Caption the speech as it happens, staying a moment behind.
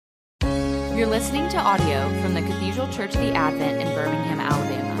You're listening to audio from the Cathedral Church of the Advent in Birmingham,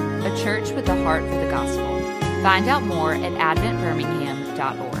 Alabama, a church with a heart for the gospel. Find out more at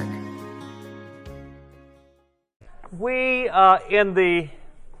adventbirmingham.org. We, in the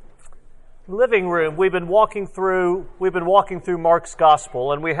living room, we've been walking through Mark's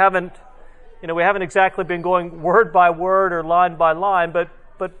Gospel, and we haven't exactly been going word by word or line by line, but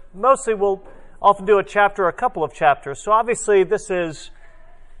mostly we'll often do a chapter or a couple of chapters. So obviously this is,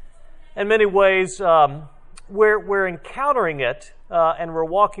 in many ways, we're encountering it, and we're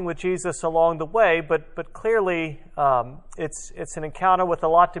walking with Jesus along the way, but clearly it's an encounter with a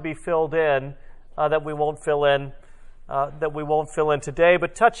lot to be filled in that we won't fill in today.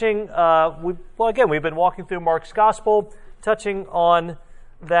 But touching, we've been walking through Mark's Gospel, touching on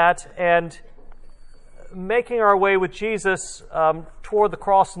that and making our way with Jesus toward the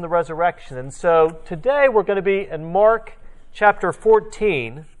cross and the resurrection. And so today we're going to be in Mark chapter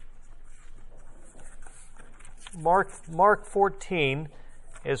 14. Mark 14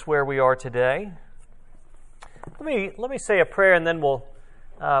 is where we are today. Let me say a prayer and then we'll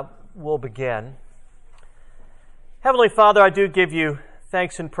begin. Heavenly Father, I do give you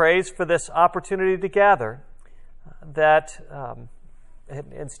thanks and praise for this opportunity to gather. That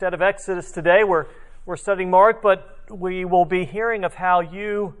instead of Exodus today, we're studying Mark, but we will be hearing of how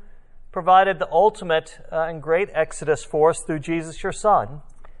you provided the ultimate and great Exodus for us through Jesus, your Son.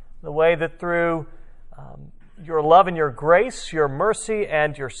 The way that through your love and your grace, your mercy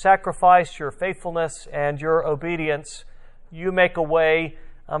and your sacrifice, your faithfulness and your obedience, you make a way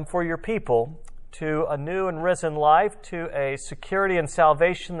for your people to a new and risen life, to a security and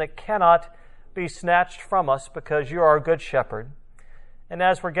salvation that cannot be snatched from us because you are our good shepherd. And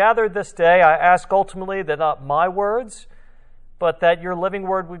as we're gathered this day, I ask ultimately that not my words, but that your living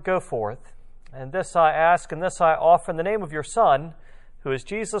word would go forth. And this I ask and this I offer in the name of your Son, who is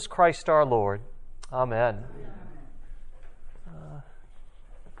Jesus Christ our Lord. Amen. I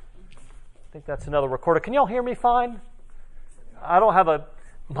think that's another recorder. Can y'all hear me fine? I don't have a...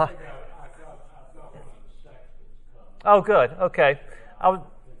 Oh, good. Okay.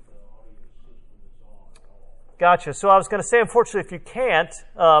 Gotcha. So I was going to say, unfortunately, if you can't,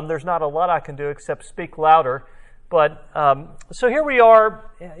 there's not a lot I can do except speak louder. But so here we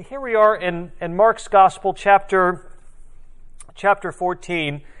are in Mark's Gospel, chapter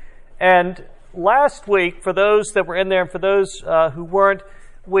 14. And last week, for those that were in there and for those who weren't,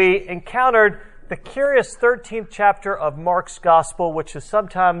 we encountered the curious 13th chapter of Mark's Gospel, which is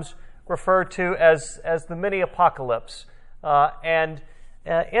sometimes referred to as the mini-apocalypse. And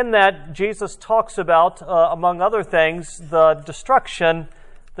in that, Jesus talks about, among other things, the destruction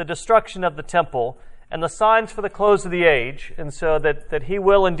of the temple and the signs for the close of the age, and so that he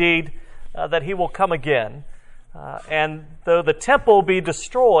will indeed, that he will come again. And though the temple be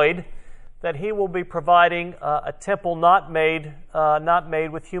destroyed, that he will be providing a temple not made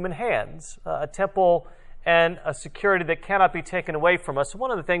with human hands, a temple and a security that cannot be taken away from us. One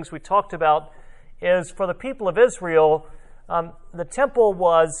of the things we talked about is for the people of Israel, the temple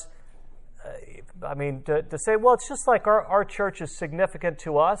was, to say, well, it's just like our church is significant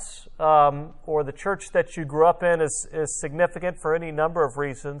to us, or the church that you grew up in is significant for any number of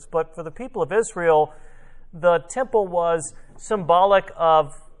reasons. But for the people of Israel, the temple was symbolic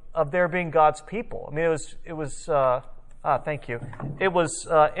of their being God's people. I mean, it was thank you. It was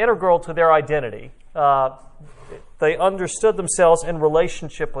integral to their identity. They understood themselves in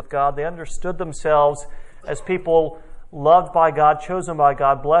relationship with God. They understood themselves as people loved by God, chosen by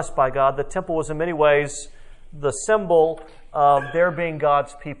God, blessed by God. The temple was in many ways the symbol of their being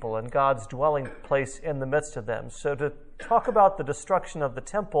God's people and God's dwelling place in the midst of them. So to talk about the destruction of the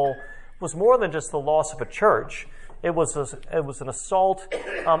temple was more than just the loss of a church. It was an assault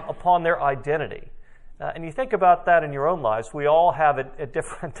upon their identity. And you think about that in your own lives. We all have it at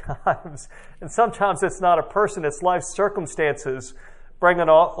different times. And sometimes it's not a person, it's life circumstances bringing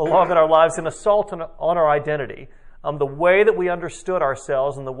along in our lives an assault on our identity. The way that we understood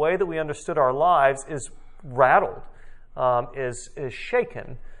ourselves and the way that we understood our lives is rattled, is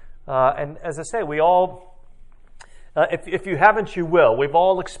shaken. And as I say, we all, if you haven't, you will. We've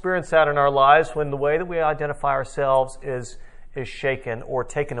all experienced that in our lives when the way that we identify ourselves is shaken or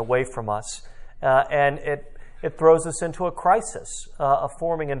taken away from us. And it throws us into a crisis of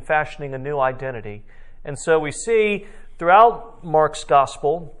forming and fashioning a new identity. And so we see throughout Mark's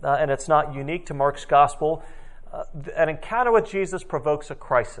Gospel, and it's not unique to Mark's Gospel, an encounter with Jesus provokes a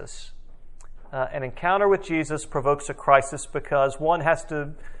crisis. An encounter with Jesus provokes a crisis because one has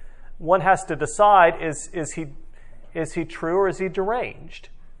to decide, is he true or is he deranged?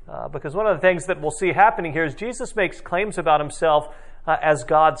 Because one of the things that we'll see happening here is Jesus makes claims about himself as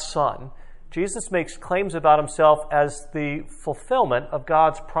God's Son. Jesus makes claims about himself as the fulfillment of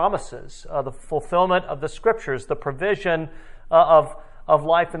God's promises, the fulfillment of the Scriptures, the provision of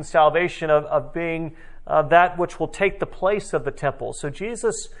life and salvation, of being that which will take the place of the temple. So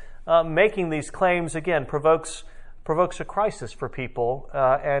Jesus making these claims, again, provokes a crisis for people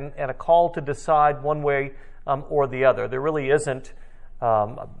and a call to decide one way or the other. There really isn't,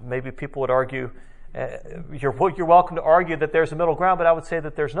 maybe people would argue, you're welcome to argue that there's a middle ground, but I would say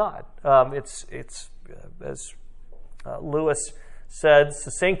that there's not. It's as Lewis said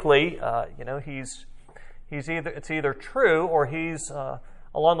succinctly, it's either true or he's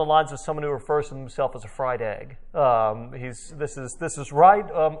along the lines of someone who refers to himself as a fried egg. This is right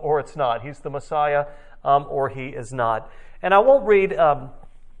or it's not. He's the Messiah or he is not. And I won't read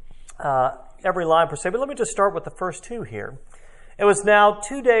every line per se, but let me just start with the first two here. It was now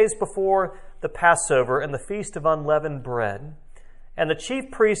 2 days before the Passover and the Feast of Unleavened Bread, and the chief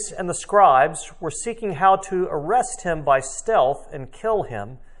priests and the scribes were seeking how to arrest him by stealth and kill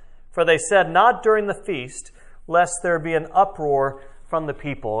him, for they said, "Not during the feast, lest there be an uproar from the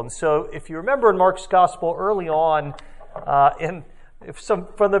people." And so if you remember in Mark's Gospel early on,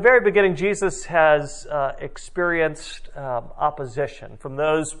 from the very beginning, Jesus has experienced opposition from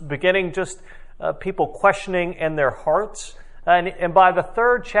those beginning, just people questioning in their hearts. And by the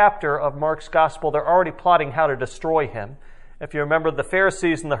third chapter of Mark's Gospel, they're already plotting how to destroy him. If you remember, the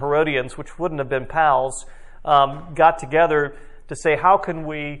Pharisees and the Herodians, which wouldn't have been pals, got together to say, how can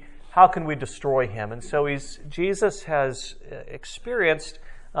we destroy him? And so Jesus has experienced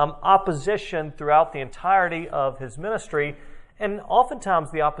opposition throughout the entirety of his ministry, and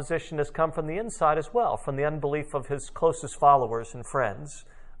oftentimes the opposition has come from the inside as well, from the unbelief of his closest followers and friends.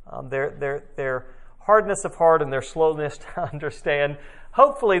 Their hardness of heart and their slowness to understand.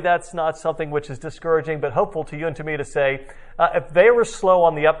 Hopefully that's not something which is discouraging, but hopeful to you and to me to say, if they were slow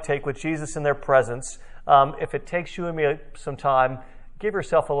on the uptake with Jesus in their presence, if it takes you and me some time, give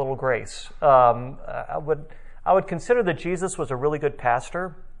yourself a little grace. I would consider that Jesus was a really good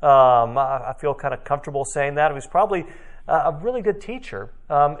pastor. I feel kind of comfortable saying that. He was probably a really good teacher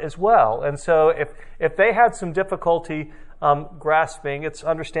as well. And so if they had some difficulty grasping, it's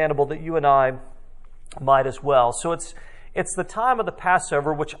understandable that you and I might as well. So it's the time of the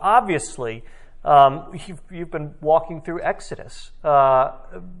Passover, which obviously you've been walking through Exodus. That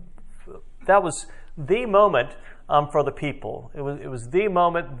was the moment for the people. It was the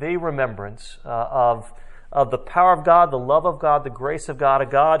moment, the remembrance of the power of God, the love of God, the grace of God, a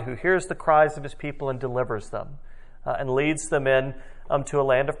God who hears the cries of his people and delivers them and leads them in to a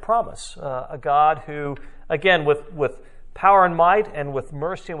land of promise. A God who, again, with power and might and with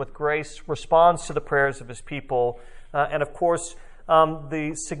mercy and with grace, responds to the prayers of his people. And of course,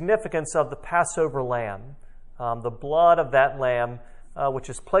 the significance of the Passover lamb, the blood of that lamb, which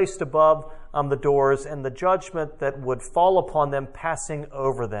is placed above the doors, and the judgment that would fall upon them passing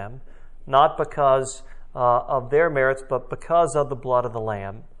over them, not because of their merits, but because of the blood of the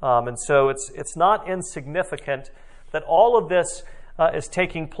lamb. And so it's not insignificant that all of this is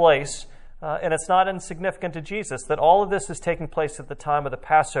taking place. And it's not insignificant to Jesus that all of this is taking place at the time of the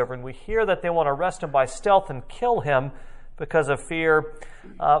Passover. And we hear that they want to arrest him by stealth and kill him because of fear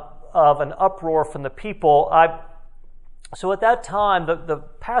of an uproar from the people. So at that time, the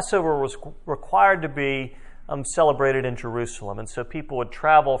Passover was required to be celebrated in Jerusalem. And so people would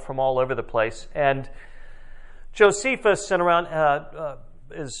travel from all over the place. And Josephus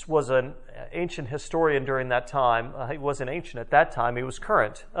was an ancient historian during that time. He wasn't ancient at that time; he was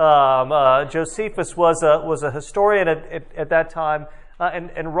current. Josephus was a historian at that time,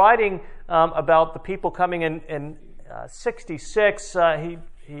 and writing about the people coming in 66.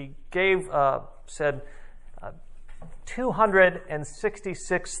 He said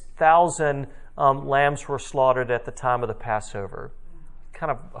 266,000 lambs were slaughtered at the time of the Passover.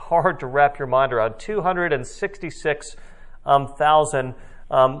 Kind of hard to wrap your mind around. 266,000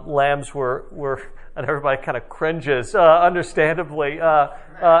 lambs were, and everybody kind of cringes, understandably,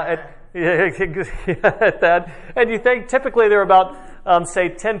 at that. And you think typically there are about, say,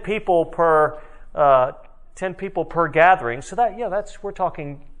 10 people per gathering. So we're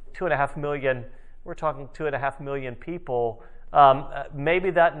talking 2.5 million. We're talking 2.5 million people.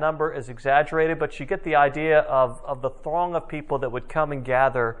 Maybe that number is exaggerated, but you get the idea of the throng of people that would come and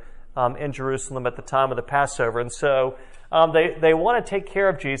gather in Jerusalem at the time of the Passover. And so they want to take care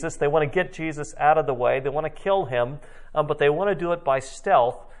of Jesus. They want to get Jesus out of the way. They want to kill him, but they want to do it by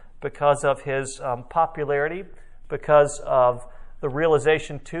stealth because of his popularity, because of the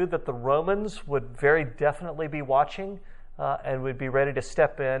realization, too, that the Romans would very definitely be watching and would be ready to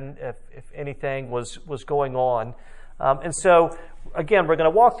step in if anything was going on. And so, again, we're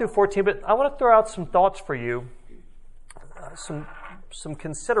going to walk through 14, but I want to throw out some thoughts for you, some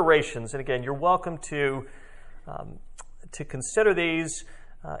considerations. And again, you're welcome to consider these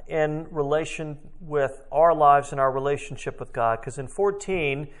in relation with our lives and our relationship with God. Because in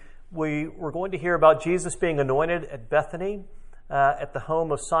 14, we're going to hear about Jesus being anointed at Bethany, at the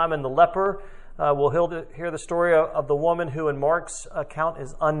home of Simon the leper. We'll hear the story of the woman who in Mark's account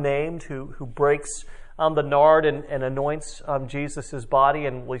is unnamed, who breaks the nard and anoints Jesus' body,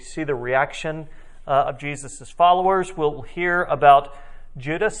 and we see the reaction of Jesus' followers. We'll hear about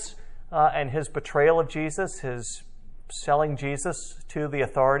Judas and his betrayal of Jesus, his selling Jesus to the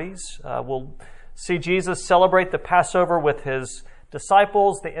authorities. We'll see Jesus celebrate the Passover with his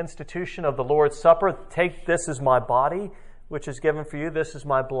disciples, the institution of the Lord's Supper. Take, this is my body, which is given for you. This is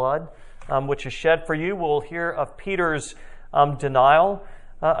my blood, which is shed for you. We'll hear of Peter's denial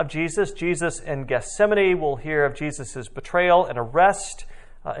of Jesus. Jesus in Gethsemane. We'll hear of Jesus' betrayal and arrest,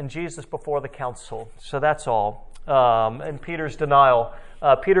 and Jesus before the council. So that's all. And Peter's denial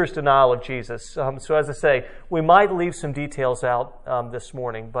of Jesus. So as I say, we might leave some details out this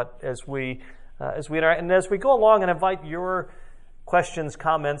morning, but as we go along, and invite your questions,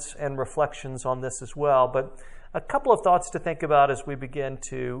 comments, and reflections on this as well. But a couple of thoughts to think about as we begin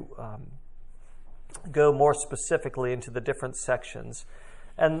to go more specifically into the different sections.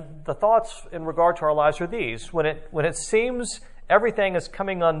 And the thoughts in regard to our lives are these: when it seems everything is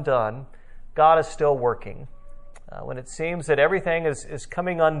coming undone, God is still working. When it seems that everything is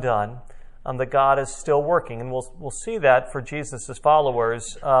coming undone, that God is still working. And we'll see that for Jesus'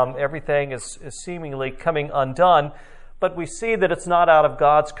 followers. Everything is seemingly coming undone, but we see that it's not out of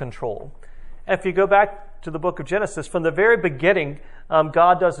God's control. And if you go back to the book of Genesis, from the very beginning,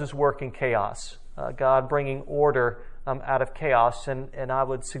 God does his work in chaos. God bringing order out of chaos. And I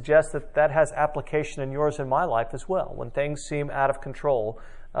would suggest that has application in yours and my life as well. When things seem out of control,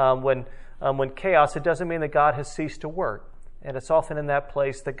 when chaos, it doesn't mean that God has ceased to work. And it's often in that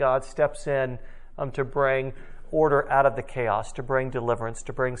place that God steps in to bring order out of the chaos, to bring deliverance,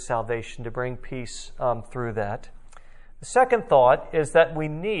 to bring salvation, to bring peace through that. The second thought is that we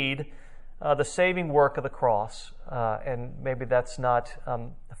need the saving work of the cross. And maybe that's not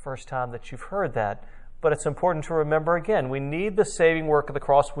the first time that you've heard that, but it's important to remember again, we need the saving work of the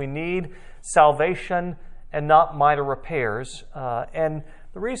cross. We need salvation and not minor repairs. And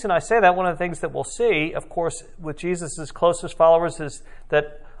the reason I say that, one of the things that we'll see, of course, with Jesus' closest followers is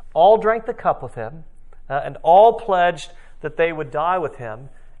that all drank the cup with him, and all pledged that they would die with him,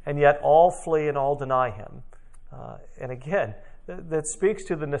 and yet all flee and all deny him. And again, that speaks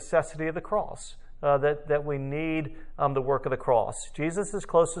to the necessity of the cross, that we need the work of the cross. Jesus'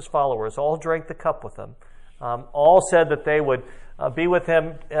 closest followers all drank the cup with him, all said that they would be with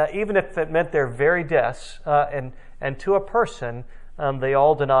him, even if it meant their very deaths, and to a person, they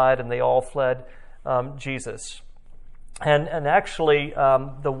all denied and they all fled Jesus. And actually,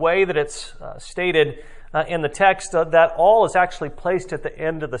 the way that it's stated in the text, that all is actually placed at the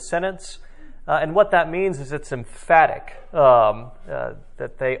end of the sentence. And what that means is it's emphatic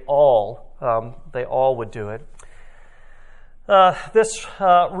that they all would do it. This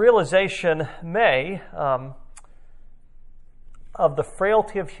realization of the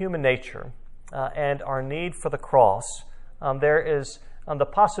frailty of human nature and our need for the cross. There is the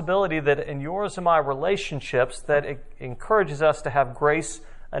possibility that in yours and my relationships that it encourages us to have grace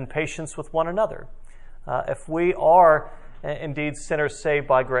and patience with one another. If we are indeed sinners saved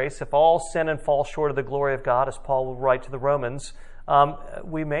by grace, if all sin and fall short of the glory of God, as Paul will write to the Romans,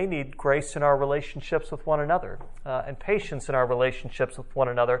 we may need grace in our relationships with one another and patience in our relationships with one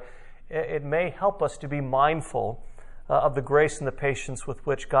another. It may help us to be mindful of the grace and the patience with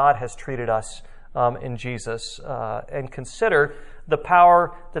which God has treated us in Jesus, and consider the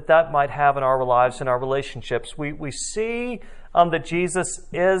power that might have in our lives and our relationships. We see that Jesus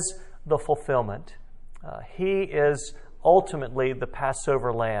is the fulfillment. He is ultimately the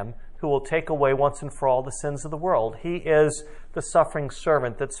Passover lamb who will take away once and for all the sins of the world. He is the suffering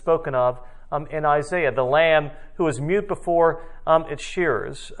servant that's spoken of in Isaiah, the lamb who is mute before its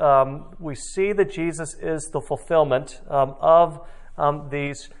shearers. We see that Jesus is the fulfillment of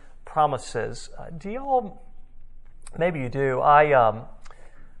these promises. Do y'all, maybe you do,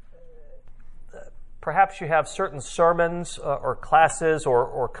 perhaps you have certain sermons or classes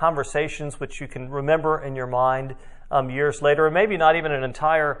or conversations which you can remember in your mind years later, or maybe not even an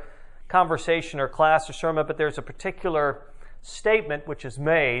entire conversation or class or sermon, but there's a particular statement which is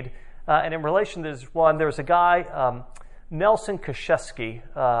made, and in relation to this one, there's a guy, Nelson Koszewski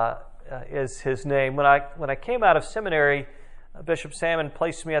is his name. When I came out of seminary, Bishop Salmon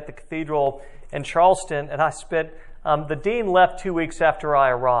placed me at the cathedral in Charleston, and I spent The dean left 2 weeks after I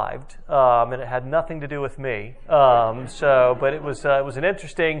arrived, and it had nothing to do with me. But it was an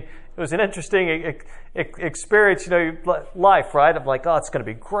interesting experience. Life, right? I'm like, oh, it's going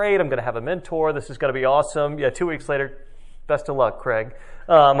to be great. I'm going to have a mentor. This is going to be awesome. Yeah. 2 weeks later, best of luck, Craig.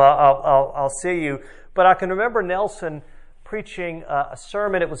 I'll see you. But I can remember Nelson preaching a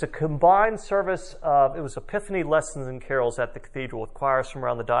sermon. It was a combined service. It was Epiphany Lessons and Carols at the cathedral with choirs from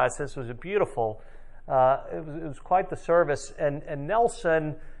around the diocese. It was a beautiful. It was quite the service, and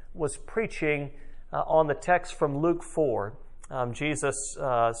Nelson was preaching on the text from Luke 4. Jesus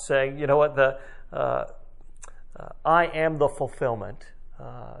saying, "You know what? I am the fulfillment.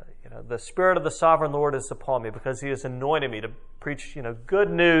 The Spirit of the Sovereign Lord is upon me because He has anointed me to preach, good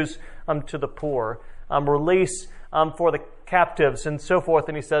news to the poor, release for the captives, and so forth."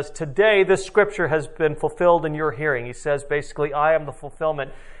 And He says, "Today this Scripture has been fulfilled in your hearing." He says, basically, I am the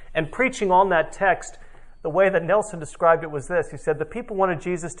fulfillment. And preaching on that text, the way that Nelson described it was this. He said, the people wanted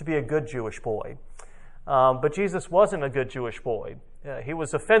Jesus to be a good Jewish boy. But Jesus wasn't a good Jewish boy. He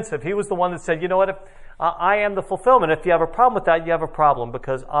was offensive. He was the one that said, you know what, I am the fulfillment. If you have a problem with that, you have a problem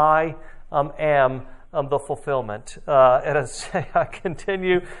because I am the fulfillment. And I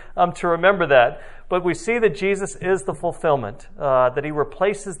continue to remember that. But we see that Jesus is the fulfillment, that He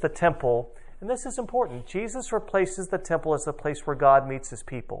replaces the temple. And this is important. Jesus replaces the temple as the place where God meets His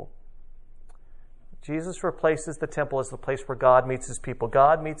people. Jesus replaces the temple as the place where God meets His people.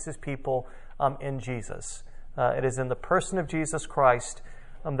 God meets His people in Jesus. It is in the person of Jesus Christ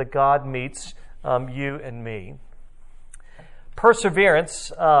that God meets you and me.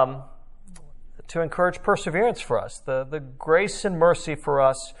 Perseverance, to encourage perseverance for us. The grace and mercy for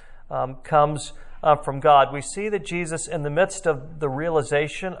us comes from God. We see that Jesus, in the midst of the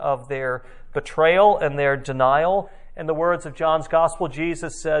realization of their betrayal and their denial, in the words of John's Gospel,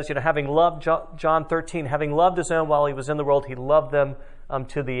 Jesus says, having loved, John 13, having loved His own while He was in the world, He loved them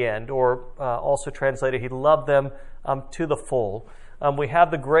to the end. Or also translated, He loved them to the full. We have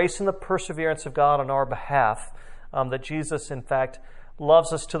the grace and the perseverance of God on our behalf, that Jesus, in fact,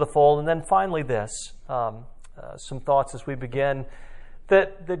 loves us to the full. And then finally this, some thoughts as we begin,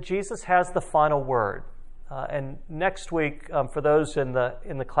 that Jesus has the final word. And next week, for those in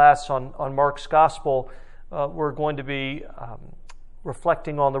the class on Mark's Gospel, we're going to be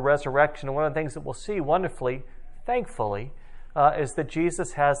reflecting on the resurrection. And one of the things that we'll see wonderfully, thankfully, is that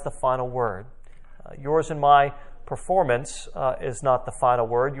Jesus has the final word. Yours and my performance is not the final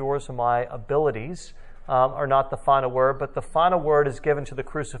word. Yours and my abilities are not the final word, but the final word is given to the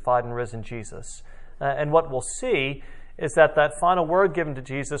crucified and risen Jesus. And what we'll see is that final word given to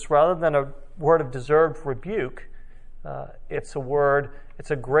Jesus, rather than a word of deserved rebuke, it's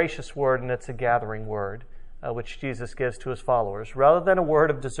a gracious word, and it's a gathering word, which Jesus gives to His followers. Rather than a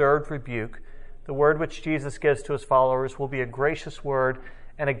word of deserved rebuke, the word which Jesus gives to His followers will be a gracious word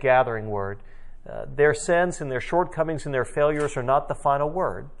and a gathering word. Their sins and their shortcomings and their failures are not the final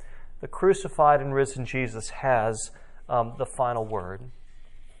word. The crucified and risen Jesus has the final word.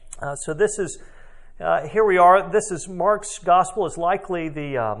 So this is, here we are. This is Mark's Gospel, is likely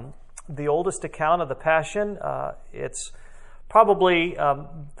the oldest account of the Passion. It's probably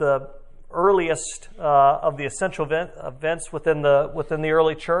the earliest of the essential events within the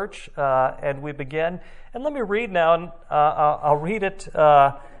early church, and we begin. And let me read now, and I'll read it.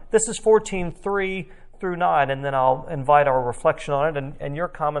 This is 14:3 through 9, and then I'll invite our reflection on it and your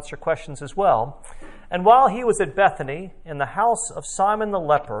comments or questions as well. And while He was at Bethany, in the house of Simon the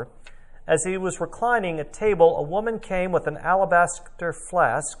leper, as He was reclining at table, a woman came with an alabaster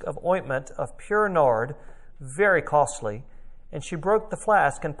flask of ointment of pure nard, very costly, and she broke the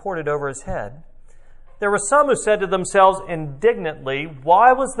flask and poured it over His head. There were some who said to themselves indignantly,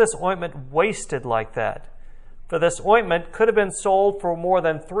 "Why was this ointment wasted like that? For this ointment could have been sold for more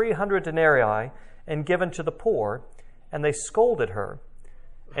than 300 denarii and given to the poor." And they scolded her.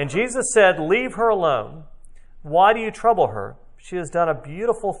 And Jesus said, "Leave her alone. Why do you trouble her? She has done a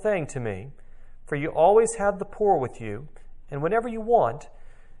beautiful thing to me. For you always have the poor with you, and whenever you want,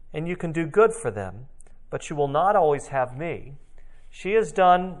 and you can do good for them, but you will not always have me. She has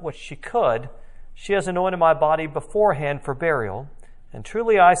done what she could. She has anointed my body beforehand for burial. And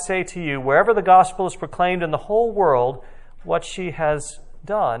truly I say to you, wherever the gospel is proclaimed in the whole world, what she has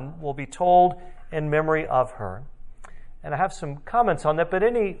done will be told in memory of her." And I have some comments on that, but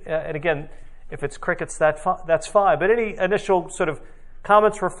and again, if it's crickets, that's fine. But any initial sort of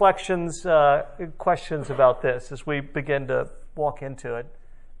comments, reflections, questions about this as we begin to walk into it?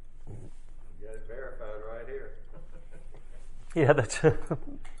 You got it verified right here. Yeah, that's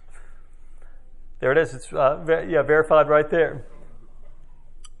there it is. It's verified right there.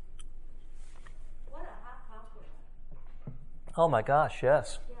 What a high compliment. Oh my gosh,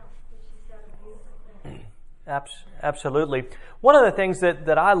 yes. Yeah, so she's got a beautiful thing. Absolutely. One of the things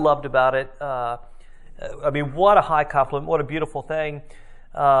that I loved about it, what a high compliment, what a beautiful thing,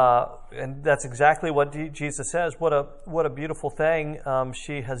 and that's exactly what Jesus says. What a beautiful thing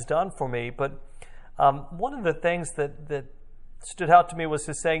she has done for me. But one of the things that stood out to me was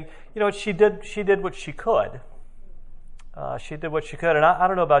his saying, she did what she could. She did what she could, and I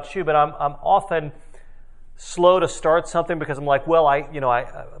don't know about you, but I'm often slow to start something because I'm like, well, I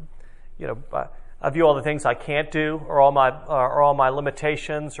view all the things I can't do, or all my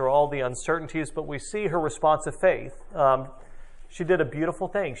limitations, or all the uncertainties. But we see her response of faith. She did a beautiful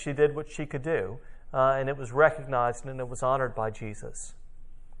thing. She did what she could do, and it was recognized and it was honored by Jesus.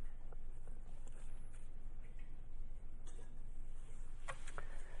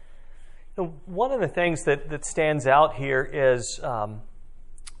 One of the things that stands out here is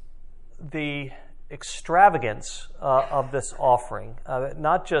the extravagance of this offering,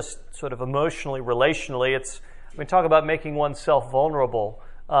 not just sort of emotionally, relationally. Talk about making oneself vulnerable.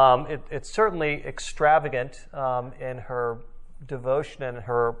 It's certainly extravagant in her devotion and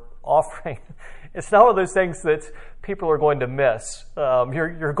her offering. It's not one of those things that people are going to miss.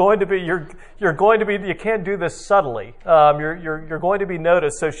 You're going to be. You can't do this subtly. You're going to be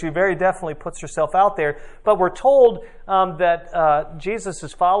noticed. So she very definitely puts herself out there. But we're told that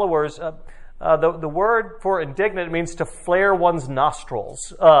Jesus' followers. The word for indignant means to flare one's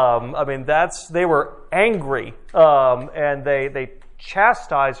nostrils. They were angry, and they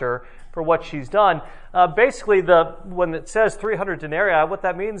chastise her for what she's done. Basically, when it says 300 denarii, what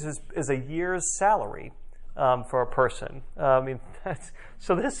that means is a year's salary for a person.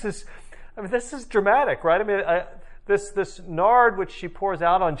 So this is dramatic, right? This nard which she pours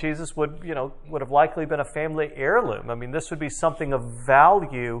out on Jesus would have likely been a family heirloom. This would be something of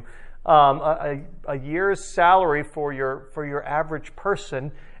value. A year's salary for your average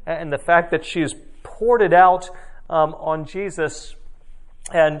person, and the fact that she has poured it out on Jesus,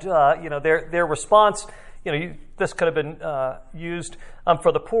 and their response, this could have been used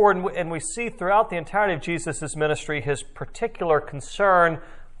for the poor, and we see throughout the entirety of Jesus' ministry his particular concern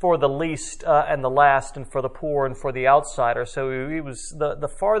for the least and the last, and for the poor and for the outsider. So he was the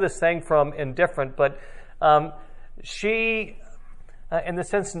farthest thing from indifferent, but she. In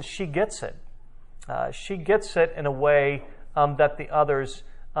this instance, she gets it. She gets it in a way that the others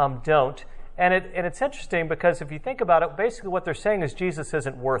don't. And it's interesting because if you think about it, basically what they're saying is Jesus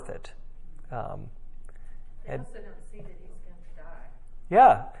isn't worth it. They also don't see that he's going to die.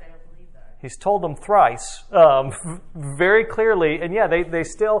 Yeah. They don't believe that. He's told them thrice, very clearly. And yeah, they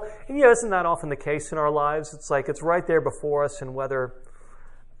still, isn't that often the case in our lives? It's like it's right there before us, and whether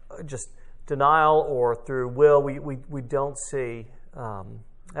just denial or through will, we don't see.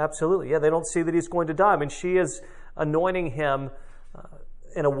 Absolutely, yeah. They don't see that he's going to die. She is anointing him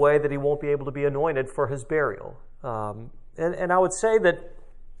in a way that he won't be able to be anointed for his burial. And I would say that,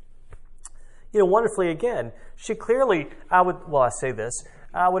 wonderfully again, she clearly, I would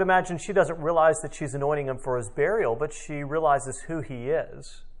imagine she doesn't realize that she's anointing him for his burial, but she realizes who he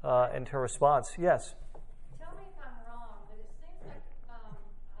is. And her response, yes. Tell me if I'm wrong, but it seems like I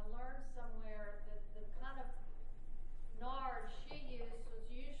learned somewhere that the kind of nard she used was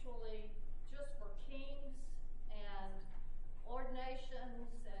usually just for kings and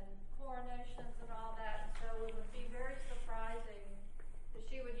ordinations and coronations and all that. And so it would be very surprising that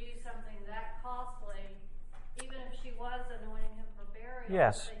she would use something that costly, even if she was anointing him for burial.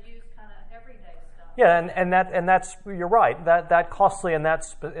 Yes. They use kind of everyday stuff. Yeah, and that's, you're right. That costly and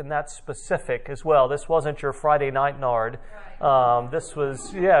that specific as well. This wasn't your Friday night nard. Right. This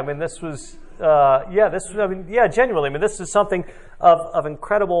was genuinely. This is something of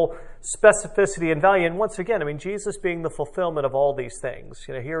incredible specificity and value. And once again, Jesus being the fulfillment of all these things.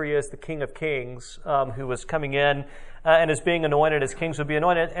 Here he is, the King of Kings, who was coming in and is being anointed as kings would be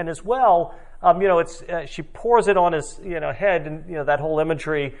anointed. And as well, she pours it on his head, and that whole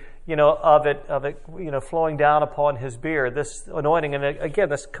imagery of it flowing down upon his beard. This anointing, and again,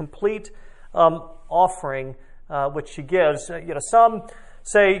 this complete offering which she gives. Some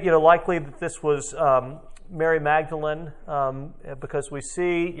say, likely that this was Mary Magdalene, because we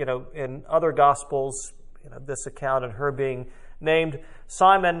see, in other Gospels, this account and her being named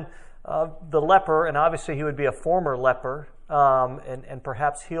Simon the leper, and obviously he would be a former leper, and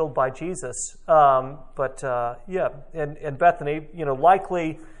perhaps healed by Jesus. And Bethany,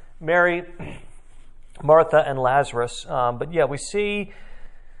 likely Mary, Martha, and Lazarus.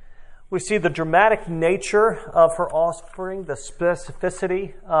 We see the dramatic nature of her offering, the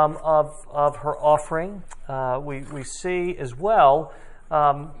specificity of her offering. We see as well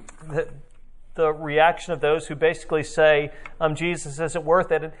that the reaction of those who basically say Jesus isn't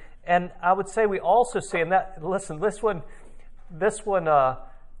worth it. And I would say we also see, and that, listen, this one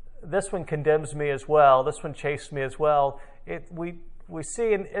condemns me as well. This one chased me as well. We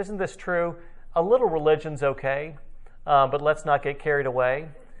see, and isn't this true? A little religion's okay, but let's not get carried away.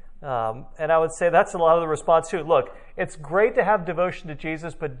 And I would say that's a lot of the response too. Look, it's great to have devotion to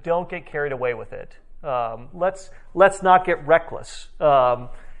Jesus, but don't get carried away with it. Let's not get reckless.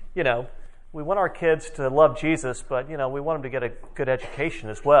 We want our kids to love Jesus, but we want them to get a good education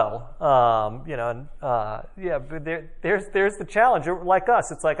as well. But there's the challenge. Like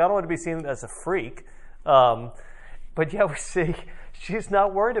us, it's like I don't want to be seen as a freak, but yeah, we see she's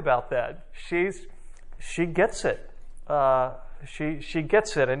not worried about that. She gets it. She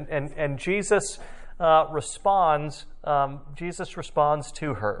gets it, and Jesus responds. Jesus responds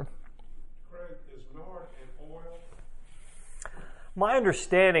to her. Craig, is nard and oil? My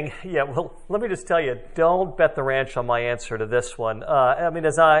understanding, let me just tell you, don't bet the ranch on my answer to this one.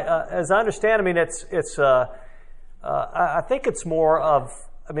 As I understand, I think it's more of.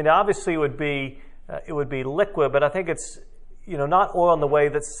 Obviously, it would be liquid, but I think it's. Not oil in the way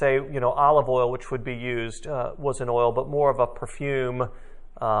that, say, olive oil, which would be used, was an oil, but more of a perfume.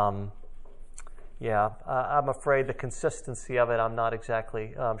 I'm afraid the consistency of it, I'm not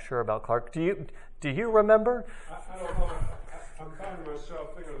exactly sure about, Clark. Do you remember? I don't know. I'm finding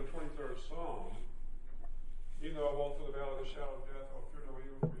myself thinking of the 23rd Psalm. I walk through the valley of the shadow of death, I'll fear no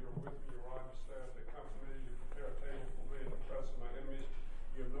evil, for you are with me, your rod and staff, they comfort me, you prepare a table for me in the presence of my enemies,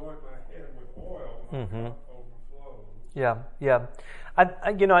 you anoint my head with oil, my cup overflows. Yeah.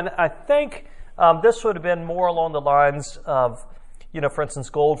 I think this would have been more along the lines of, for instance,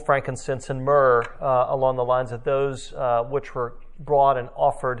 gold, frankincense, and myrrh, along the lines of those which were brought and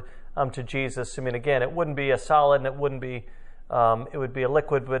offered to Jesus. Again, it wouldn't be a solid, and it wouldn't be. It would be a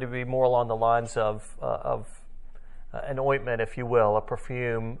liquid, but it would be more along the lines of an ointment, if you will, a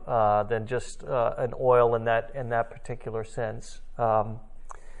perfume, than just an oil in that particular sense. And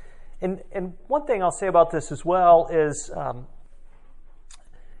one thing I'll say about this as well is,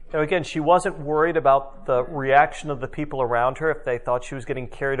 again, she wasn't worried about the reaction of the people around her if they thought she was getting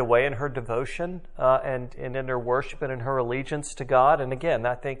carried away in her devotion and in her worship and in her allegiance to God. And again,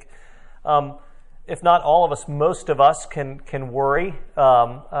 I think, if not all of us, most of us can worry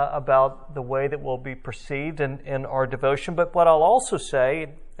about the way that we'll be perceived in our devotion. But what I'll also say,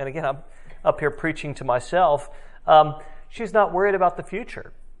 and again, I'm up here preaching to myself, she's not worried about the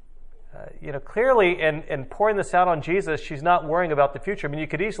future. Clearly, in pouring this out on Jesus, she's not worrying about the future. You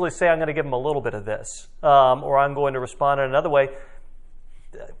could easily say, I'm going to give him a little bit of this, or I'm going to respond in another way.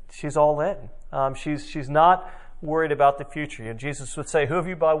 She's all in. She's not worried about the future. Jesus would say, who of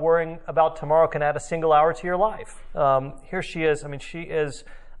you by worrying about tomorrow can add a single hour to your life? Here she is. She is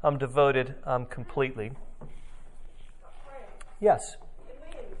devoted completely. Yes?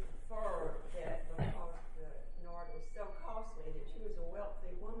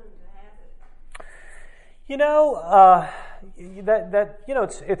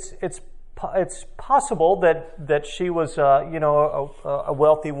 It's possible that she was a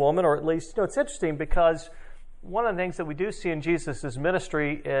wealthy woman, or at least it's interesting because one of the things that we do see in Jesus'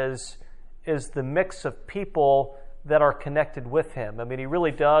 ministry is the mix of people that are connected with him. He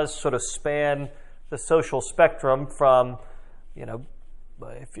really does sort of span the social spectrum from,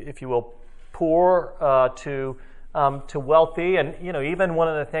 if you will, poor to wealthy. And, even one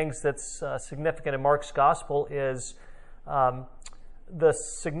of the things that's significant in Mark's gospel is the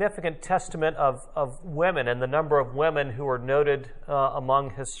significant testament of women and the number of women who are noted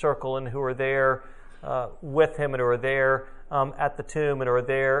among his circle and who are there with him and who are there at the tomb and who are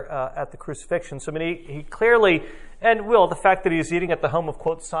there at the crucifixion. So, he clearly, and the fact that he's eating at the home of,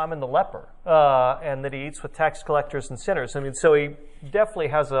 quote, Simon the leper, and that he eats with tax collectors and sinners. So he definitely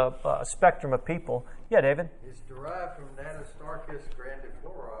has a spectrum of people. Yeah, David? It's derived from Nanistarchus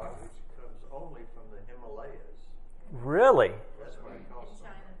grandiflora, which comes only from the Himalayas. Really? That's what it calls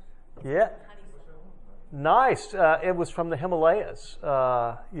it. Yeah. Nice. It was from the Himalayas.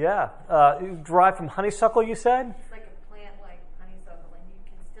 Derived from honeysuckle, you said? It's like a plant like honeysuckle, and you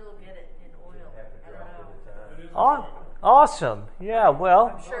can still get it in oil. Awesome. Yeah,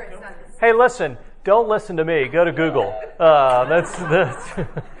 well. I'm sure it's not the same. Hey, listen. Don't listen to me. Go to Google. That's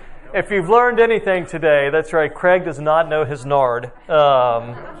if you've learned anything today, that's right. Craig does not know his nard. I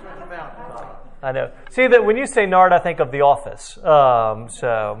know. See, that when you say nard, I think of The Office.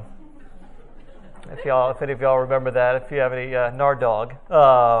 So, if any of y'all remember that, if you have any nard dog,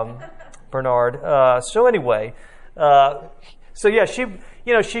 Bernard. So anyway,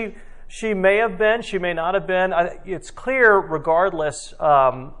 she may have been, she may not have been. It's clear, regardless,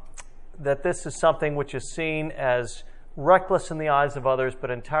 that this is something which is seen as reckless in the eyes of others,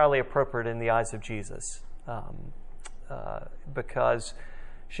 but entirely appropriate in the eyes of Jesus, because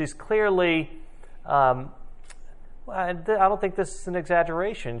she's clearly. I don't think this is an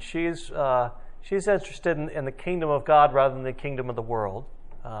exaggeration. She's interested in the kingdom of God rather than the kingdom of the world.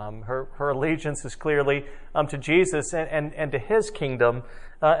 Her allegiance is clearly to Jesus and to His kingdom,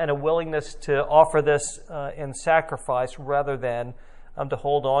 and a willingness to offer this in sacrifice rather than to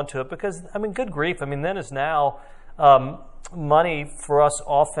hold on to it. Because, good grief, then as now, money for us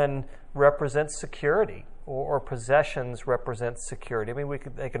often represents security, or possessions represent security.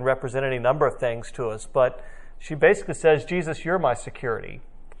 They can represent any number of things to us, but she basically says, Jesus, you're my security,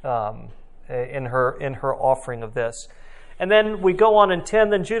 in her offering of this. And then we go on in 10,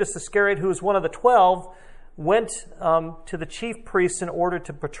 then Judas Iscariot, who was one of the 12, went to the chief priests in order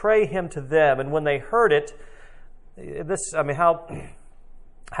to betray him to them. And when they heard it,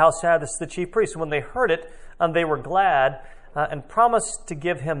 how sad is the chief priests? When they heard it, they were glad and promised to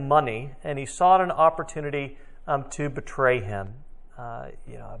give him money. And he sought an opportunity to betray him.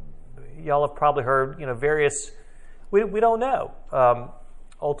 Y'all have probably heard, various. We don't know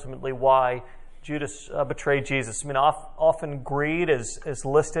ultimately why Judas betrayed Jesus. Often greed is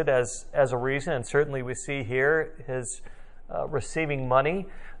listed as a reason, and certainly we see here his receiving money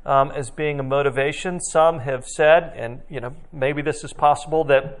as being a motivation. Some have said, and maybe this is possible,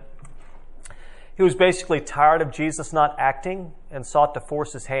 that he was basically tired of Jesus not acting and sought to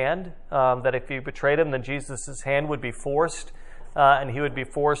force his hand. That if he betrayed him, then Jesus' hand would be forced, and he would be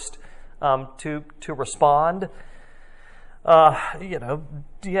forced to respond.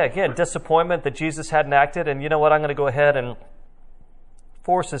 Again, disappointment that Jesus hadn't acted, and you know what, I'm going to go ahead and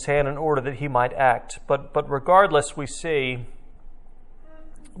force his hand in order that he might act. But regardless, we see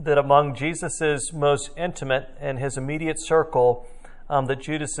that among Jesus' most intimate and his immediate circle, that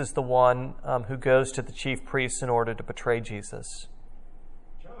Judas is the one who goes to the chief priests in order to betray Jesus.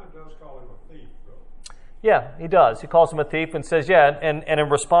 John does call him a thief, though. Yeah, he does. He calls him a thief and says, and in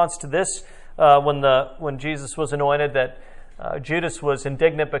response to this, when Jesus was anointed, that Judas was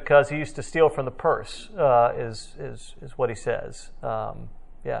indignant because he used to steal from the purse, is what he says.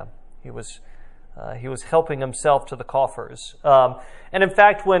 He was helping himself to the coffers. And in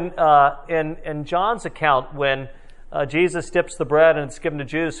fact, when in John's account, when Jesus dips the bread and it's given to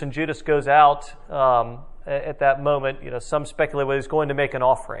Judas, and Judas goes out at that moment, some speculate that he's going to make an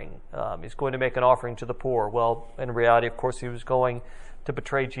offering. He's going to make an offering to the poor. Well, in reality, of course, he was going to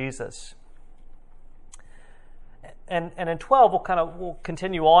betray Jesus. And in 12, we'll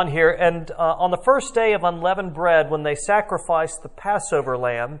continue on here. And on the first day of unleavened bread, when they sacrificed the Passover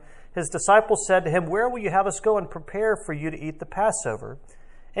lamb, his disciples said to him, "Where will you have us go and prepare for you to eat the Passover?"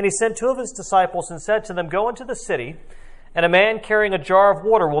 And he sent two of his disciples and said to them, "Go into the city, and a man carrying a jar of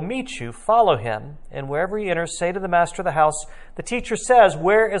water will meet you. Follow him. And wherever he enters, say to the master of the house, 'The teacher says,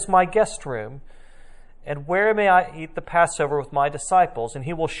 where is my guest room? And where may I eat the Passover with my disciples?' And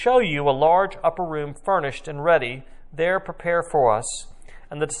he will show you a large upper room furnished and ready. There prepare for us."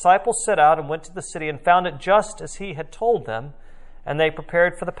 And the disciples set out and went to the city and found it just as he had told them, and they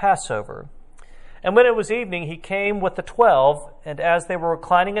prepared for the Passover. And when it was evening, he came with the 12, and as they were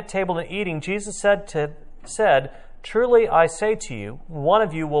reclining at table and eating, Jesus said, "Truly I say to you, one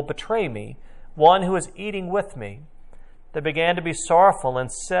of you will betray me, one who is eating with me." They began to be sorrowful and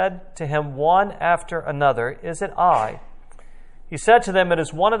said to him one after another, "Is it I?" He said to them, "It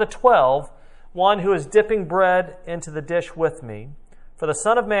is one of the 12, one who is dipping bread into the dish with me. For the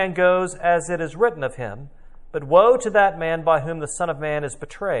Son of Man goes as it is written of him, but woe to that man by whom the Son of Man is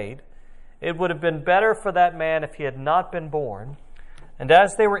betrayed. It would have been better for that man if he had not been born." And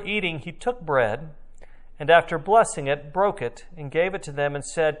as they were eating, he took bread, and after blessing it, broke it, and gave it to them, and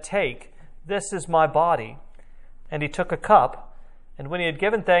said, "Take, this is my body." And he took a cup, and when he had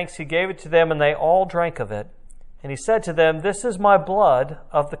given thanks, he gave it to them, and they all drank of it. And he said to them, "This is my blood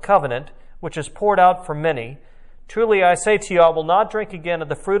of the covenant, which is poured out for many. Truly I say to you, I will not drink again of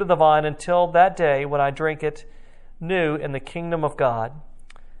the fruit of the vine until that day when I drink it new in the kingdom of God."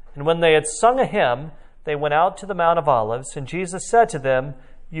 And when they had sung a hymn, they went out to the Mount of Olives, and Jesus said to them,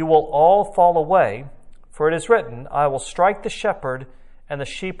 "You will all fall away, for it is written, I will strike the shepherd, and the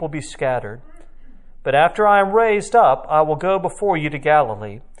sheep will be scattered. But after I am raised up, I will go before you to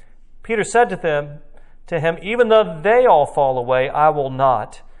Galilee." Peter said to him, "Even though they all fall away, I will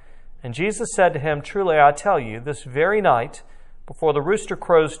not." And Jesus said to him, "Truly I tell you, this very night, before the rooster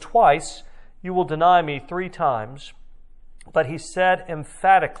crows twice, you will deny me 3 times. But he said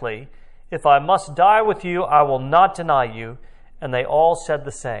emphatically, "If I must die with you, I will not deny you." And they all said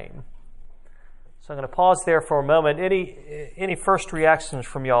the same. So I'm going to pause there for a moment. Any first reactions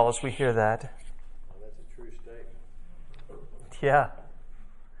from y'all as we hear that? Well, that's a true statement. Yeah,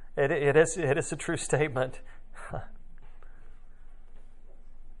 it is a true statement. I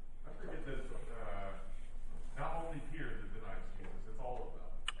forget that not only Peter that denies Jesus, it's all of them.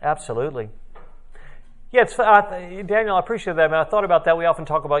 Absolutely. Yeah, Daniel, I appreciate that. I mean, I thought about that. We often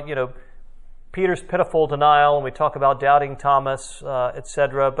talk about, Peter's pitiful denial, and we talk about doubting Thomas,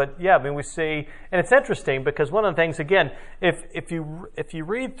 etc. But yeah, I mean, we see, and it's interesting because one of the things, again, if you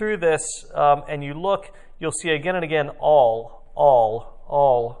read through this and you look, you'll see again and again all.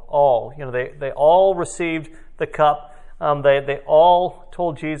 They all received the cup. They all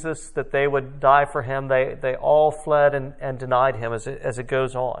told Jesus that they would die for him. They all fled and denied him as it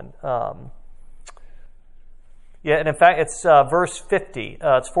goes on. And in fact, it's verse 50.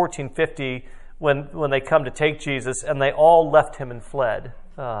 It's 1450 when they come to take Jesus, and they all left him and fled.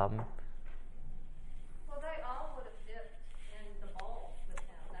 Well, they all would have dipped in the bowl with him.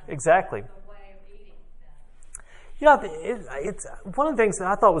 That was Exactly. the way of eating them. It's one of the things that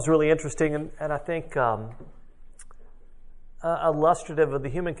I thought was really interesting, and I think illustrative of the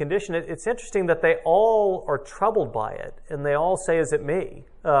human condition. It's interesting that they all are troubled by it, and they all say, "Is it me?"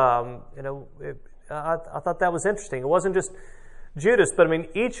 I thought that was interesting. It wasn't just Judas, but I mean,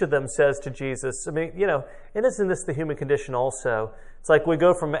 each of them says to Jesus, I mean, and isn't this the human condition also? It's like we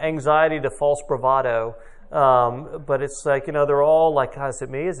go from anxiety to false bravado, but it's like, they're all like, is it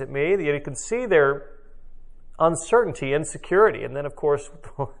me? Is it me? You can see their uncertainty, insecurity. And then, of course,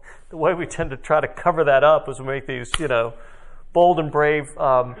 the way we tend to try to cover that up is we make these, bold and brave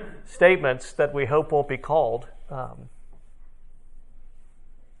statements that we hope won't be called. On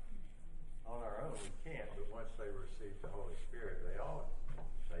our own, we can't, but once they receive the Holy Spirit, they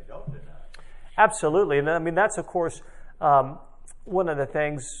don't deny it. Absolutely. And I mean, that's, of course, one of the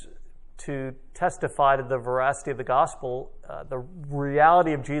things to testify to the veracity of the gospel. The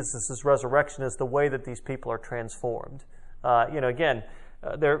reality of Jesus' resurrection is the way that these people are transformed. Again,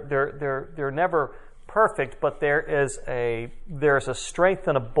 they're never perfect, but there's a strength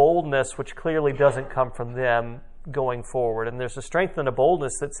and a boldness which clearly doesn't come from them going forward. And there's a strength and a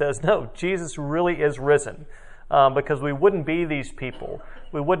boldness that says, no, Jesus really is risen. Because we wouldn't be these people.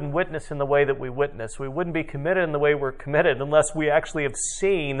 We wouldn't witness in the way that we witness. We wouldn't be committed in the way we're committed unless we actually have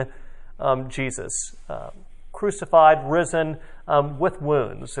seen Jesus crucified, risen, with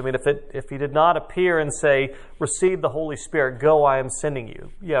wounds. I mean, if he did not appear and say, receive the Holy Spirit, go, I am sending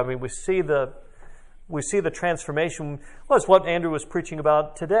you. Yeah, I mean, we see the transformation. Well, it's what Andrew was preaching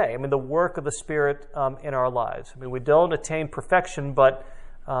about today. I mean, the work of the Spirit in our lives. I mean, we don't attain perfection, but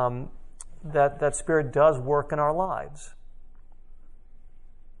that Spirit does work in our lives.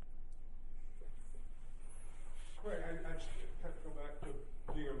 Right, I just have to go back to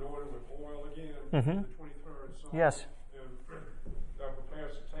being anointed with oil again, Mm-hmm. the 23rd Psalm. Yes. And thou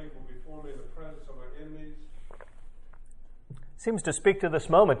preparest a table before me in the presence of my enemies. Seems to speak to this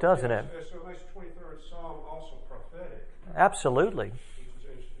moment, doesn't it? So makes 23rd Psalm also prophetic, Absolutely. which is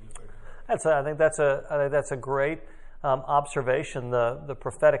interesting to think about. I think that's a great observation. The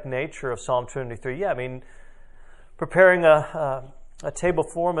prophetic nature of Psalm 23. Yeah, I mean, preparing a table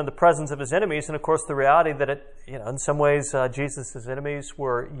for him in the presence of his enemies, and of course the reality that in some ways Jesus' enemies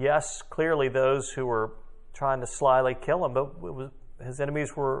were, yes, clearly those who were trying to slyly kill him, but his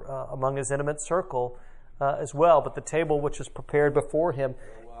enemies were among his intimate circle as well. But the table which is prepared before him.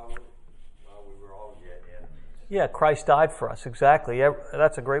 While we were all yet enemies. Yeah, Christ died for us. Exactly. Yeah,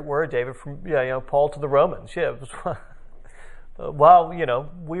 that's a great word, David. From Paul to the Romans. Yeah, it was, while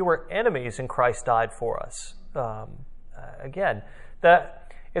we were enemies, and Christ died for us. Again,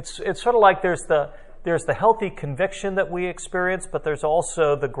 that it's sort of like there's the healthy conviction that we experience, but there's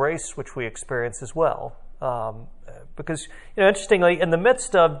also the grace which we experience as well. Because interestingly, in the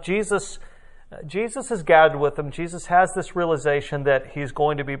midst of Jesus is gathered with them. Jesus has this realization that he's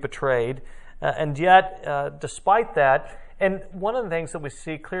going to be betrayed. And yet, despite that, and one of the things that we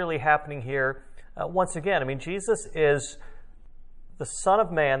see clearly happening here, once again, I mean, Jesus is the Son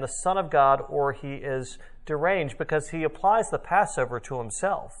of Man, the Son of God, or he is deranged because he applies the Passover to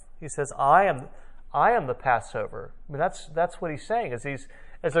himself. He says, I am the Passover. I mean, that's what he's saying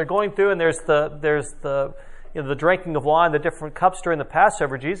as they're going through, and there's the drinking of wine, the different cups during the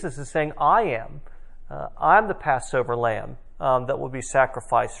Passover. Jesus is saying, I'm the Passover lamb that will be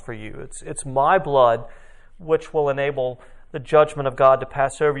sacrificed for you. It's my blood which will enable the judgment of God to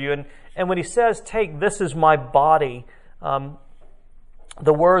pass over you. And when he says, take, this is my body,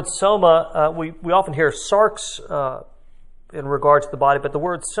 the word soma, we often hear sarx in regard to the body, but the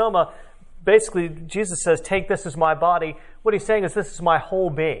word soma, basically Jesus says, take, this is my body. What he's saying is, this is my whole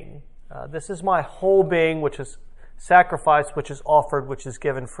being. This is my whole being, which is sacrificed, which is offered, which is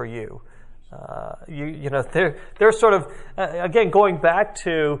given for you. They're sort of, again, going back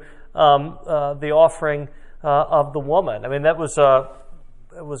to the offering of the woman. I mean, that was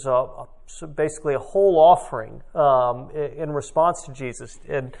basically a whole offering in response to Jesus.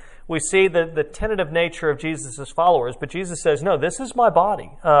 And we see the tentative nature of Jesus' followers, but Jesus says, no, this is my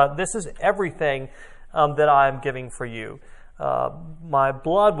body. This is everything that I am giving for you. My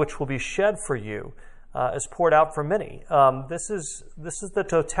blood, which will be shed for you, is poured out for many. This is the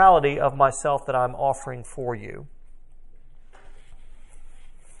totality of myself that I'm offering for you.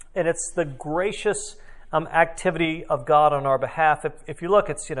 And it's the gracious activity of God on our behalf. If you look,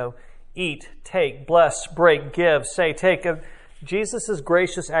 it's, eat, take, bless, break, give, say, take. Jesus'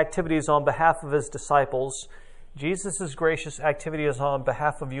 gracious activities on behalf of his disciples, Jesus' gracious activities on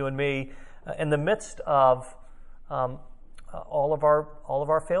behalf of you and me, in the midst of all of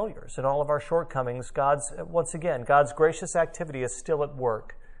our failures and all of our shortcomings. God's gracious activity is still at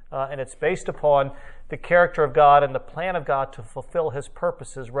work, and it's based upon the character of God and the plan of God to fulfill his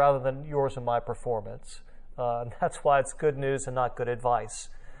purposes rather than yours and my performance. And that's why it's good news and not good advice.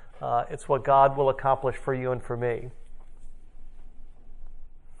 It's what God will accomplish for you and for me.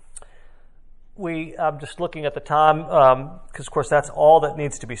 I'm just looking at the time, because of course that's all that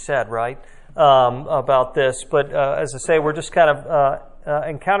needs to be said, right, about this. But as I say, we're just kind of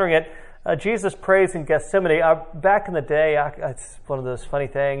encountering it. Jesus prays in Gethsemane. Back in the day, it's one of those funny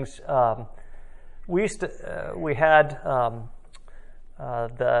things. We had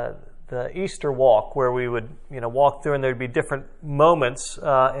the Easter walk where we would walk through, and there'd be different moments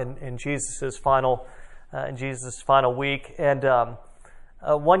in Jesus' final week. And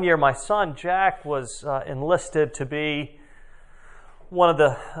one year, my son Jack was enlisted to be one of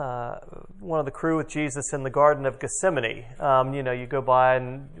the crew with Jesus in the Garden of Gethsemane. You go by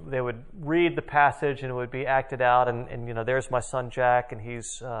and they would read the passage and it would be acted out. And there's my son Jack, and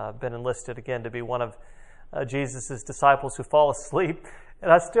he's been enlisted again to be one of Jesus' disciples who fall asleep.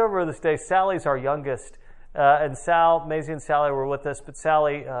 And I still remember this day. Sally's our youngest. And Maisie and Sally were with us, but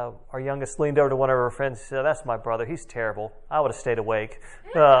Sally, our youngest, leaned over to one of her friends and said, "That's my brother. He's terrible. I would have stayed awake."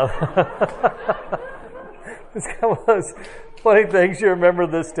 It's kind of those funny things you remember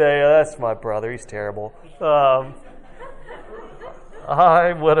this day. That's my brother. He's terrible. I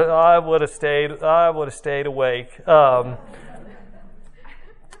would have stayed awake.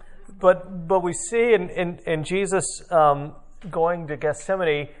 But we see in Jesus going to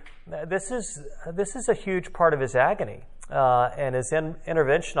Gethsemane, this is a huge part of his agony and his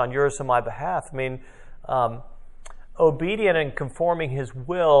intervention on yours and my behalf. I mean, obedient and conforming his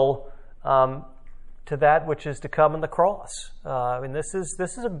will to that which is to come in the cross. This is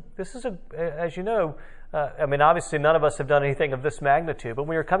as you know. Obviously none of us have done anything of this magnitude, but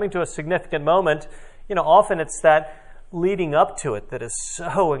when you're coming to a significant moment, often it's that leading up to it that is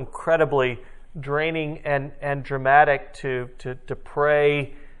so incredibly draining and dramatic to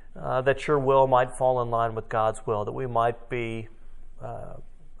pray that your will might fall in line with God's will, that we might be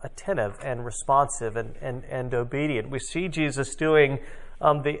attentive and responsive and obedient. We see Jesus doing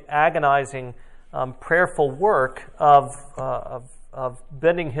the agonizing, prayerful work of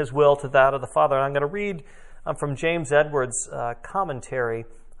bending his will to that of the Father. And I'm going to read from James Edwards' commentary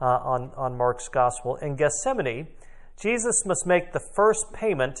on Mark's Gospel. In Gethsemane, Jesus must make the first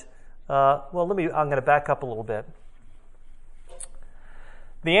payment. I'm going to back up a little bit.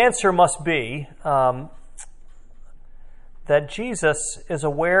 The answer must be that Jesus is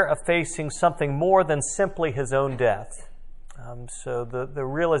aware of facing something more than simply his own death. So the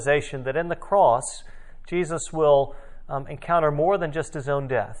realization that in the cross, Jesus will encounter more than just his own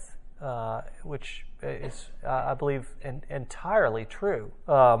death, which is, I believe, entirely true.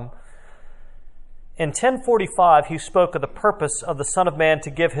 In 1045, he spoke of the purpose of the Son of Man to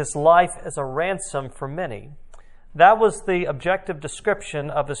give his life as a ransom for many. That was the objective description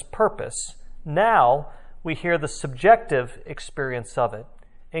of his purpose. Now we hear the subjective experience of it.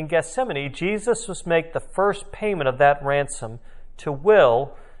 In Gethsemane, Jesus must make the first payment of that ransom to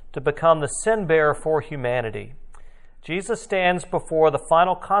become the sin bearer for humanity. Jesus stands before the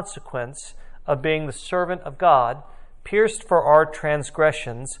final consequence of being the servant of God, pierced for our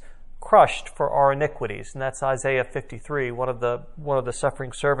transgressions, crushed for our iniquities. And that's Isaiah 53, one of the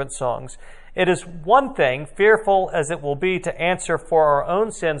suffering servant songs. It is one thing, fearful as it will be, to answer for our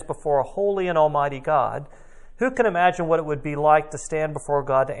own sins before a holy and almighty God. Who can imagine what it would be like to stand before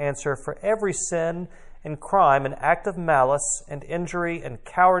God to answer for every sin and crime and act of malice and injury and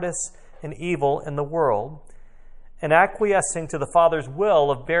cowardice and evil in the world? And acquiescing to the Father's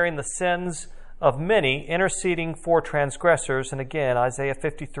will of bearing the sins of many interceding for transgressors. And again, Isaiah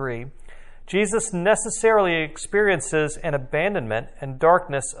 53. Jesus necessarily experiences an abandonment and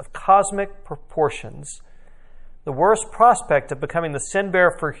darkness of cosmic proportions. The worst prospect of becoming the sin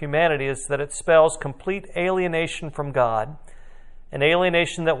bearer for humanity is that it spells complete alienation from God, an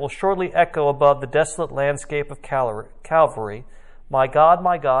alienation that will shortly echo above the desolate landscape of Calvary. My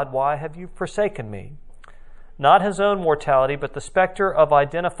God, why have you forsaken me? Not his own mortality, but the specter of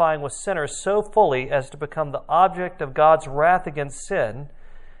identifying with sinners so fully as to become the object of God's wrath against sin.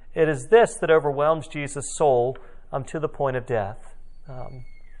 It is this that overwhelms Jesus' soul to the point of death.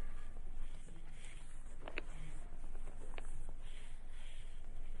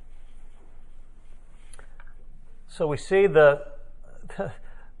 So we see the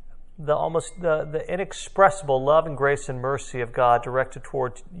inexpressible love and grace and mercy of God directed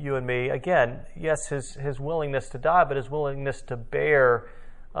toward you and me. Again, yes, his willingness to die, but his willingness to bear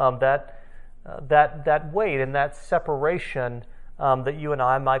that weight and that separation, that you and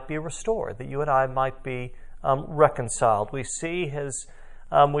I might be restored, that you and I might be reconciled. We see his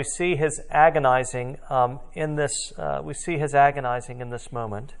agonizing in this. We see his agonizing in this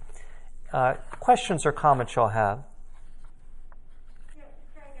moment. Questions or comments y'all have? Yeah,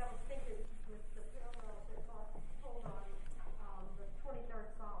 Craig, I was thinking with the parallel that God told on the 23rd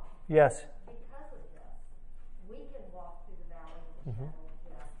Psalm. Yes. Because of this, we can walk through the valley of the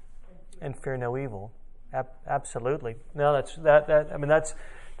shadow of death And fear no evil. Absolutely. No,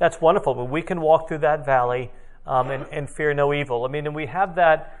 that's wonderful. But we can walk through that valley and fear no evil. I mean, and we have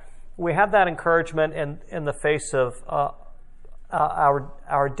that encouragement in the face of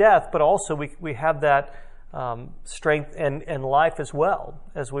our death, but also we have that strength in life as well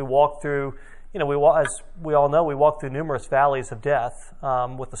as we walk through. As we all know, we walk through numerous valleys of death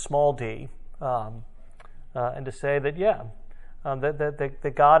with a small d, and to say that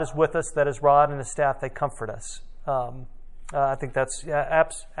that God is with us, that His rod and His staff, they comfort us. I think that's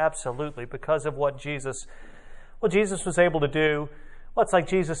absolutely because of what Jesus was able to do. Well, it's like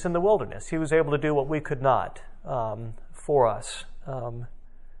Jesus in the wilderness. He was able to do what we could not for us.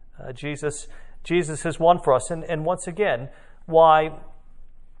 Jesus has won for us. And once again, why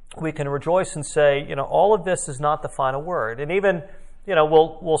we can rejoice and say, all of this is not the final word. And even,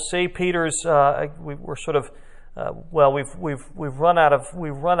 we'll see Peter's. We're sort of. We've run out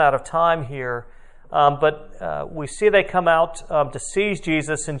of time here, but we see they come out to seize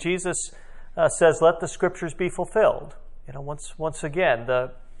Jesus, and Jesus says, "Let the Scriptures be fulfilled." Once again,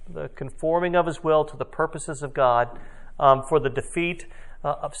 the conforming of His will to the purposes of God for the defeat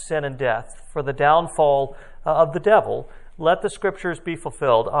of sin and death, for the downfall of the devil. Let the Scriptures be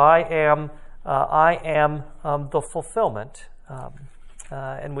fulfilled. I am the fulfillment,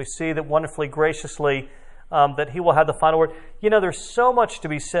 and we see that wonderfully graciously. That He will have the final word. There's so much to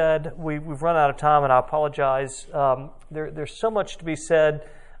be said. We've run out of time, and I apologize. There's so much to be said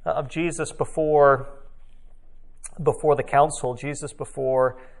of Jesus before the council, Jesus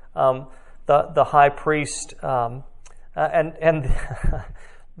before the high priest, and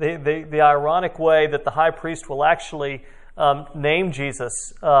the ironic way that the high priest will actually name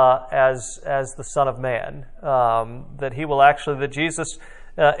Jesus as the Son of Man. That Jesus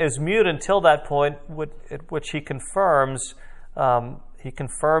is mute until that point, at which He confirms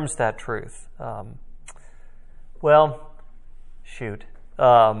that truth.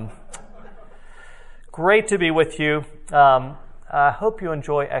 Great to be with you. I hope you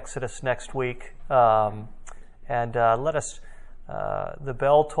enjoy Exodus next week, and let us. The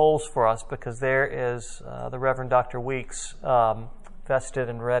bell tolls for us because there is the Reverend Dr. Weeks vested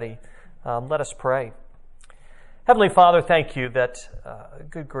and ready. Let us pray. Heavenly Father, thank you that,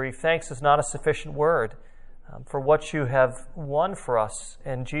 good grief, thanks is not a sufficient word for what you have won for us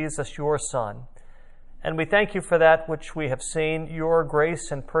in Jesus, your Son. And we thank you for that which we have seen, your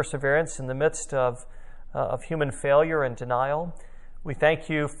grace and perseverance in the midst of human failure and denial. We thank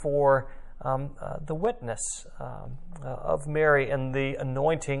you for the witness of Mary and the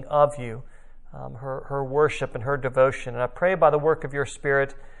anointing of you, her worship and her devotion. And I pray by the work of your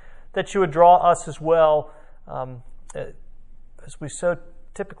Spirit that you would draw us as well, as we so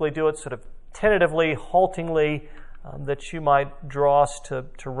typically do it, sort of tentatively, haltingly, that you might draw us to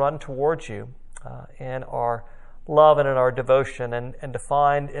run towards you in our love and in our devotion, and to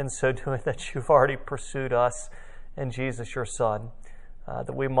find in so doing that you've already pursued us in Jesus, your Son,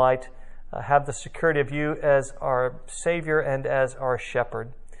 that we might have the security of you as our Savior and as our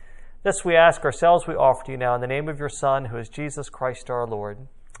Shepherd. This we ask ourselves, we offer to you now in the name of your Son, who is Jesus Christ our Lord.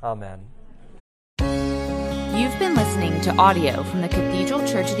 Amen. You've been listening to audio from the Cathedral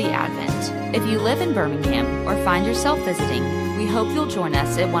Church of the Advent. If you live in Birmingham or find yourself visiting, We hope you'll join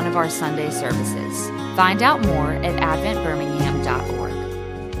us at one of our Sunday services. Find out more at adventbirmingham.org.